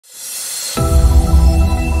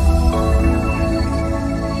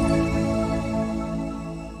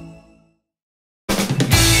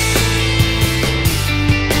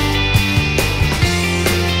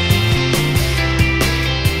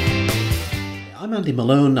I'm Andy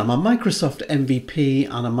Malone. I'm a Microsoft MVP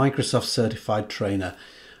and a Microsoft Certified Trainer.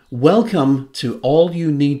 Welcome to All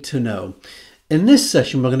You Need to Know. In this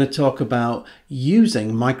session, we're going to talk about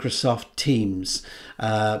using Microsoft Teams,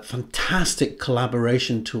 a fantastic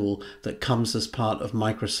collaboration tool that comes as part of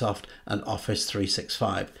Microsoft and Office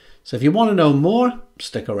 365. So if you want to know more,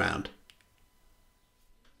 stick around.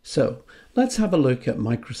 So let's have a look at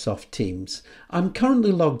Microsoft Teams. I'm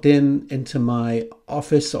currently logged into my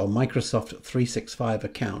Office or Microsoft 365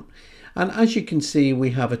 account. And as you can see, we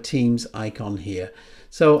have a Teams icon here.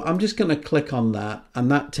 So I'm just going to click on that, and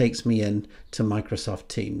that takes me in to Microsoft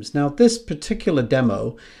Teams. Now, this particular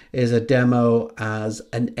demo is a demo as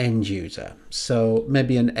an end user. So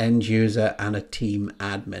maybe an end user and a team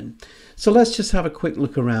admin. So let's just have a quick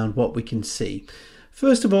look around what we can see.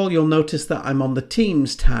 First of all, you'll notice that I'm on the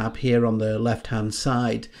Teams tab here on the left-hand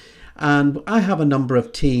side, and I have a number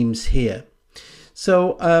of teams here.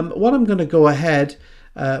 So what I'm going to go ahead,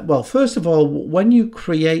 well, first of all, when you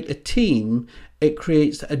create a team, it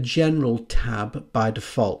creates a general tab by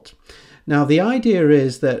default. Now, the idea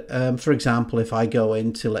is that, for example, if I go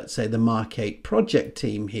into, let's say, the Mark 8 project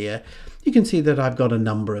team here, you can see that I've got a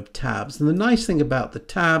number of tabs. And the nice thing about the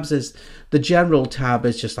tabs is the general tab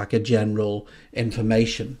is just like a general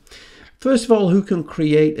information. First of all, who can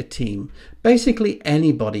create a team? Basically,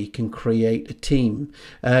 anybody can create a team.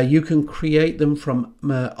 You can create them from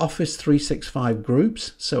Office 365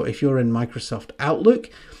 groups. So if you're in Microsoft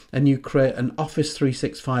Outlook and you create an Office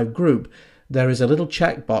 365 group, there is a little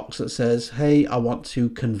checkbox that says, hey, I want to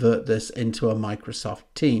convert this into a Microsoft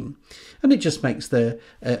team. And it just makes a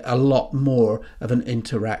lot more of an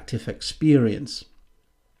interactive experience.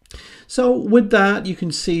 So with that, you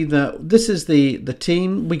can see that this is the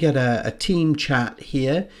team. We get a team chat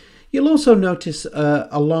here. You'll also notice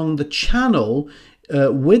along the channel,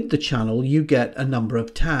 with the channel, you get a number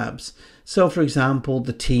of tabs. So for example,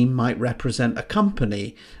 the team might represent a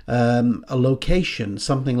company, a location,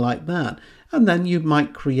 something like that. And then you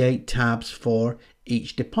might create tabs for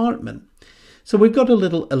each department. So we've got a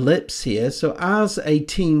little ellipse here. So as a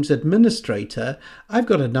Teams administrator, I've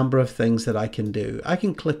got a number of things that I can do. I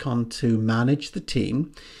can click on to manage the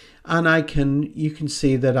team, and you can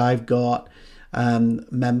see that I've got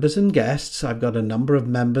members and guests. I've got a number of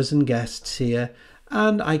members and guests here,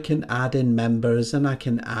 and I can add in members and I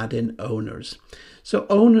can add in owners. So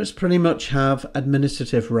owners pretty much have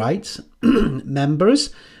administrative rights.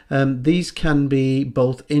 Members, these can be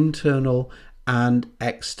both internal and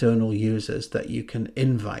external users that you can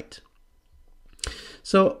invite.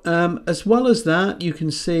 So as well as that, you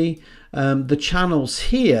can see the channels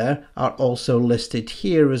here are also listed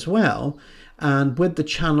here as well. And with the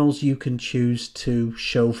channels, you can choose to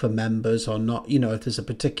show for members or not. You know, if there's a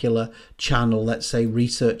particular channel, let's say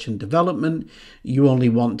research and development, you only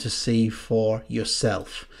want to see for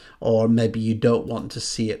yourself, or maybe you don't want to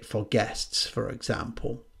see it for guests, for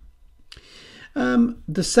example.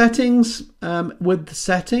 The settings, with the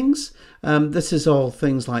settings, this is all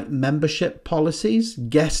things like membership policies,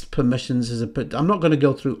 guest permissions is I'm not going to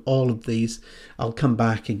go through all of these. I'll come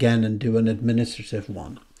back again and do an administrative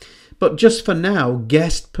one. But just for now,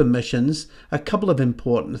 guest permissions, a couple of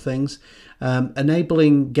important things.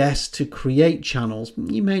 Enabling guests to create channels.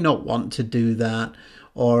 You may not want to do that,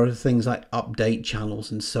 or things like update channels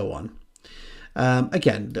and so on.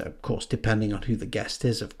 Again, of course, depending on who the guest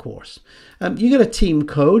is, of course. You get a team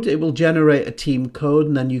code. It will generate a team code,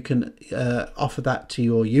 and then you can offer that to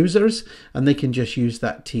your users, and they can just use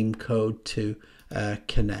that team code to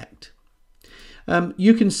connect.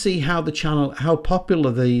 You can see how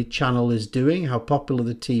popular the channel is doing, how popular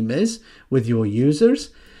the team is with your users.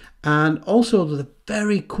 And also the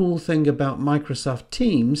very cool thing about Microsoft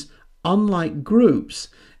Teams, unlike groups,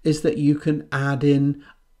 is that you can add in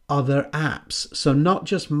other apps. So not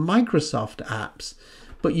just Microsoft apps,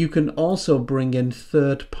 but you can also bring in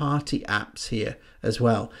third-party apps here as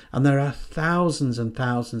well. And there are thousands and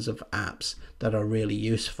thousands of apps that are really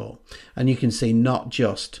useful. And you can see not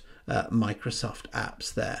just Microsoft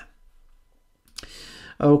apps there.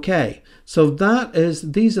 Okay, so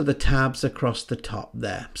these are the tabs across the top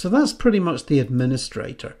there. So that's pretty much the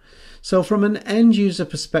administrator. So from an end user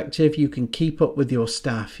perspective, you can keep up with your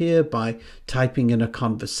staff here by typing in a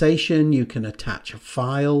conversation. You can attach a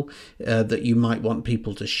file that you might want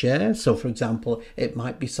people to share. So for example, it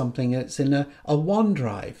might be something that's in a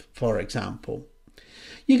OneDrive, for example.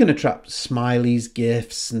 You can attract smileys,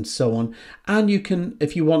 GIFs, and so on. And you can,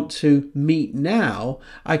 if you want to meet now,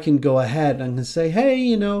 I can go ahead and can say, hey,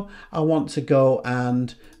 you know, I want to go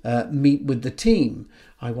and meet with the team.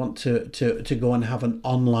 I want to go and have an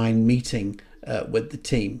online meeting with the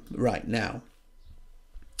team right now.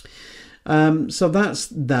 So that's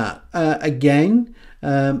that. Again,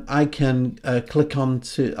 I can click on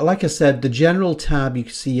to, like I said, the general tab. You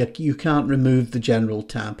can see you can't remove the general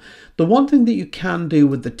tab. The one thing that you can do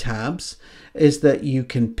with the tabs is that you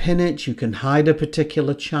can pin it, you can hide a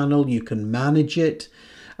particular channel, you can manage it.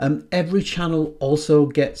 Every channel also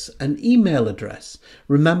gets an email address.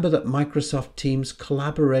 Remember that Microsoft Teams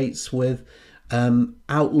collaborates with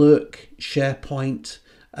Outlook, SharePoint,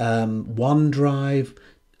 OneDrive,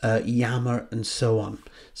 Yammer, and so on.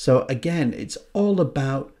 So again, it's all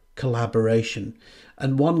about collaboration.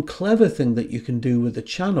 And one clever thing that you can do with the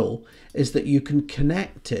channel is that you can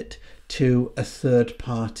connect it to a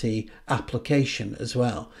third-party application as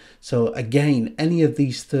well. So again, any of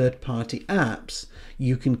these third-party apps,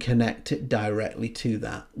 you can connect it directly to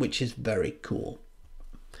that, which is very cool.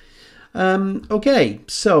 Okay,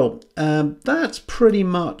 so that's pretty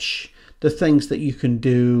much the things that you can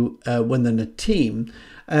do within a team.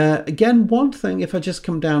 Again, one thing, if I just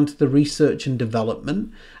come down to the research and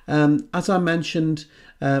development, as I mentioned,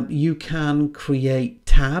 you can create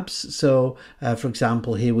tabs. So, for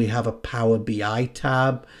example, here we have a Power BI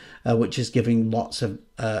tab, which is giving lots of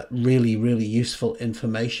really useful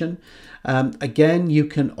information. Again, you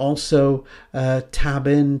can also tab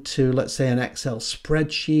into, let's say, an Excel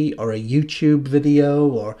spreadsheet or a YouTube video,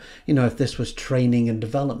 or, you know, if this was training and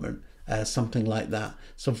development, something like that.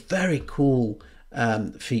 So very cool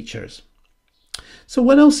features. So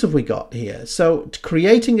what else have we got here? So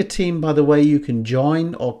creating a team, by the way, you can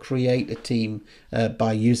join or create a team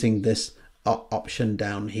by using this option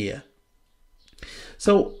down here.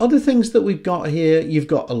 So other things that we've got here, you've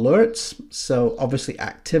got alerts. So obviously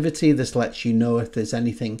activity, this lets you know if there's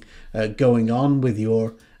anything going on with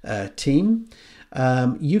your team.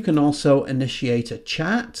 You can also initiate a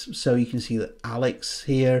chat. So you can see that Alex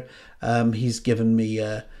here, he's given me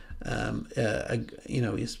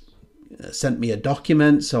he's sent me a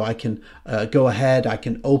document, so I can go ahead, I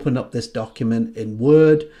can open up this document in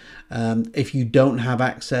Word. If you don't have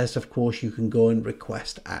access, of course, you can go and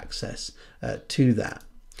request access to that.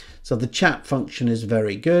 So the chat function is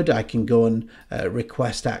very good. I can go and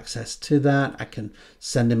request access to that. I can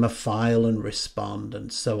send him a file and respond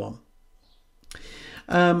and so on.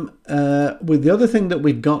 With the other thing that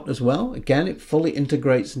we've got as well, again, it fully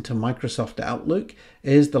integrates into Microsoft Outlook,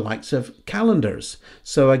 is the likes of calendars.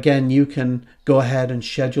 So again, you can go ahead and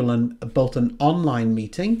schedule both an online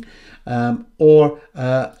meeting or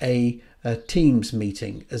a Teams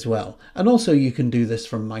meeting as well. And also you can do this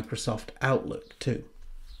from Microsoft Outlook too.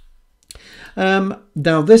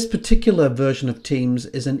 Now this particular version of Teams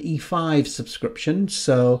is an E5 subscription,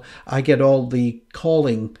 so I get all the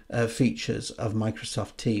calling features of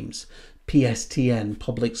Microsoft Teams, PSTN,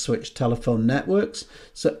 public switch telephone networks.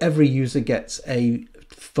 So every user gets a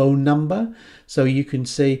phone number. So you can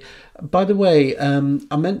see, by the way, I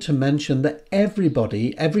meant to mention that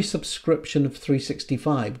every subscription of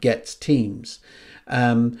 365 gets Teams.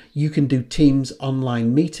 You can do Teams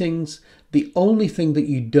online meetings. The only thing that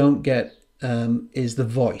you don't get is the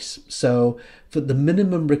voice. So for the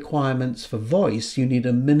minimum requirements for voice, you need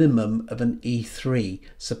a minimum of an E3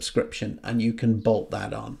 subscription, and you can bolt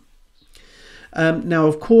that on. Now,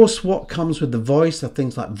 of course, what comes with the voice are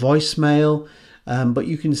things like voicemail, but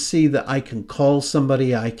you can see that I can call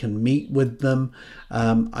somebody, I can meet with them,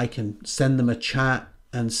 I can send them a chat,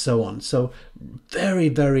 and so on. So very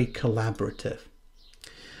collaborative.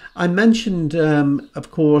 I mentioned,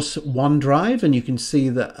 of course, OneDrive, and you can see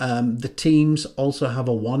that the teams also have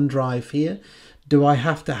a OneDrive here. Do I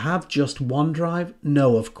have to have just OneDrive?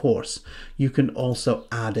 No, of course. You can also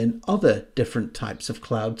add in other different types of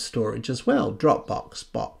cloud storage as well,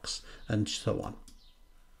 Dropbox, Box, and so on.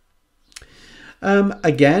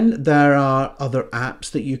 Again, there are other apps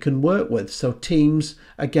that you can work with. So Teams,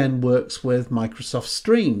 again, works with Microsoft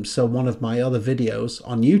Stream. So one of my other videos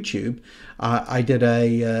on YouTube, I did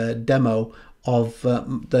a demo of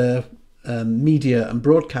the media and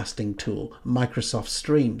broadcasting tool, Microsoft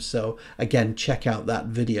Stream. So again, check out that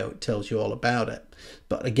video. It tells you all about it.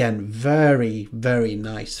 But again, very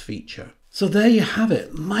nice feature. So there you have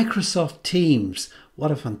it, Microsoft Teams. What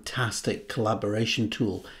a fantastic collaboration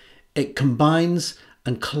tool. It combines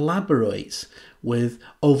and collaborates with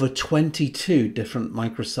over 22 different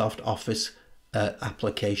Microsoft Office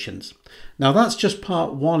applications. Now that's just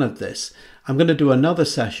part one of this. I'm going to do another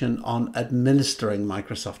session on administering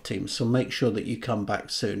Microsoft Teams, so make sure that you come back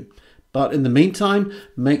soon. But in the meantime,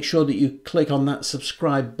 make sure that you click on that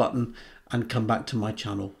subscribe button and come back to my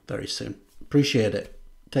channel very soon. Appreciate it.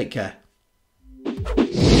 Take care.